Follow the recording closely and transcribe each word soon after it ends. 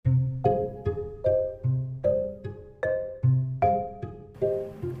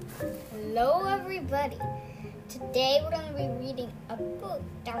Hello everybody! Today we're going to be reading a book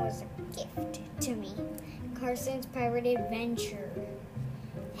that was a gift to me. Carson's Pirate Adventure.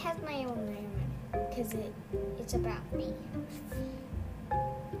 It has my own name in it because it's about me.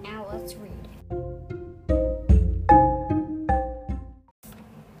 Now let's read it.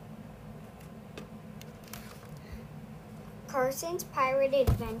 Carson's Pirate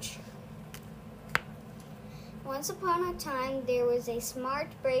Adventure. Once upon a time, there was a smart,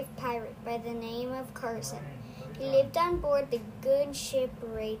 brave pirate by the name of Carson. He lived on board the good ship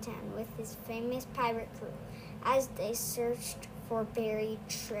Raytown with his famous pirate crew as they searched for buried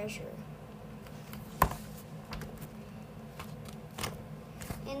treasure.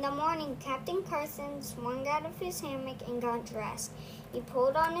 In the morning, Captain Carson swung out of his hammock and got dressed. He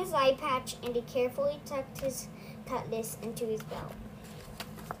pulled on his eye patch and he carefully tucked his cutlass into his belt.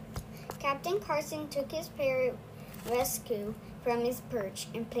 Captain Carson took his parrot Rescue from his perch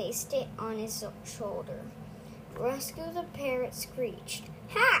and placed it on his shoulder. Rescue the parrot screeched,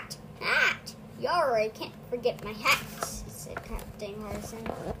 "Hat! Hat! Yar, I can't forget my hat," said Captain Carson.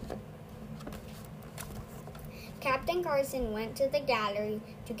 Captain Carson went to the gallery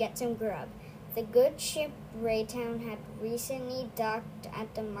to get some grub. The good ship Raytown had recently docked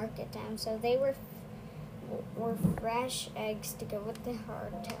at the market town, so they were fresh eggs to go with the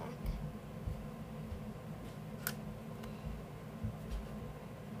hardtack.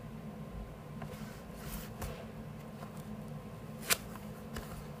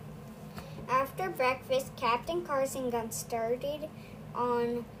 After breakfast, Captain Carson got started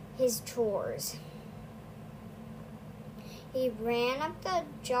on his chores. He ran up the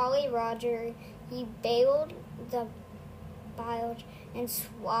Jolly Roger, he bailed the bilge and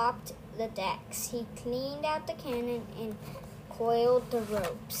swapped the decks. He cleaned out the cannon and coiled the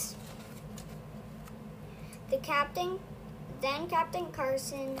ropes. Then Captain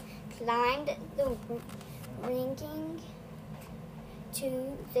Carson climbed the rigging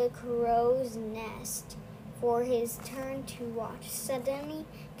to the crow's nest for his turn to watch. Suddenly,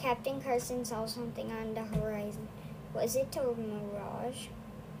 Captain Carson saw something on the horizon. Was it a mirage?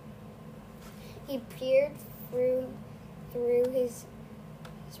 He peered through his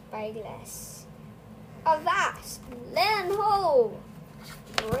spyglass. Avast! Land ho!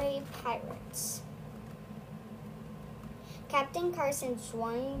 Brave pirates! Captain Carson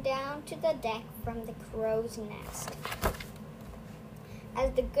swung down to the deck from the crow's nest.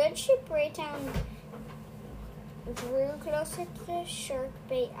 As the good ship Raytown drew closer to the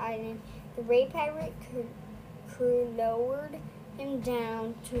Sharkbait Island, the Ray Pirate crew lowered him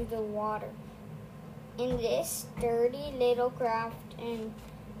down to the water. In this sturdy little craft, and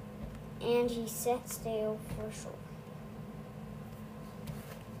he set sail for shore.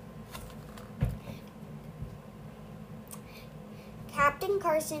 Captain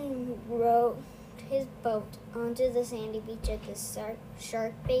Carson rowed his boat onto the sandy beach of the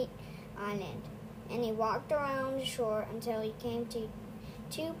Sharkbait Island, and he walked around the shore until he came to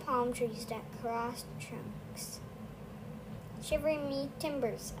two palm trees that crossed trunks. Shivering me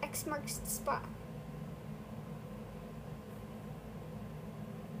timbers, X marks the spot.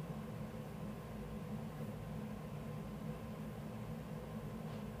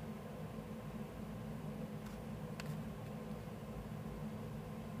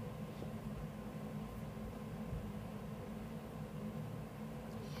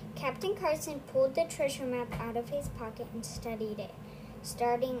 Captain Carson pulled the treasure map out of his pocket and studied it,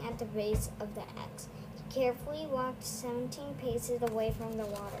 starting at the base of the X. He carefully walked 17 paces away from the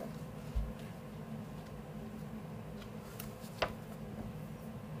water.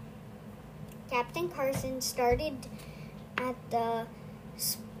 Captain Carson started at the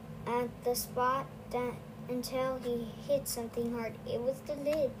spot until he hit something hard. It was the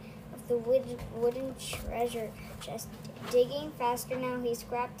lid of the wooden treasure chest. Digging faster now, he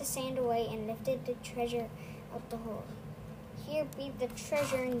scraped the sand away and lifted the treasure out the hole. Here be the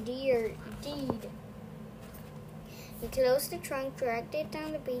treasure indeed. He closed the trunk, dragged it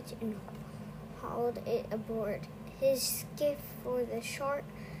down the beach, and hauled it aboard his skiff for the short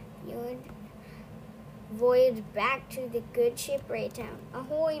voyage back to the good ship Raytown.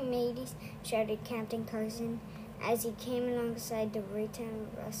 "Ahoy, mateys!" shouted Captain Carson as he came alongside the Raytown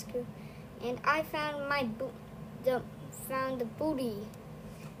Rescue. "And I found the booty."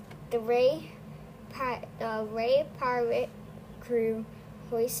 The Ray pirate crew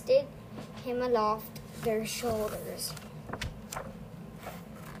hoisted him aloft their shoulders.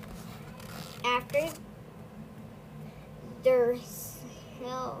 After their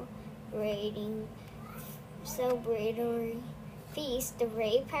celebratory feast, the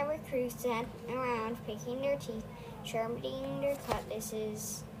Ray pirate crew sat around picking their teeth, sharpening their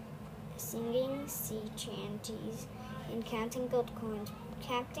cutlasses, singing sea chanties and counting gold coins.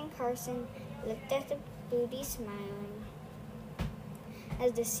 Captain Carson looked at the booty, smiling.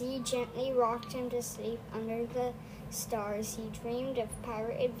 As the sea gently rocked him to sleep under the stars, he dreamed of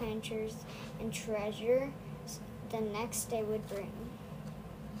pirate adventures and treasure the next day would bring.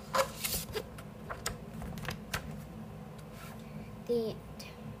 The end.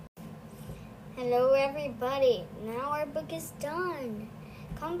 Hello, everybody. Now our book is done.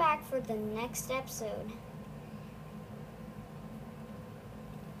 Come back for the next episode.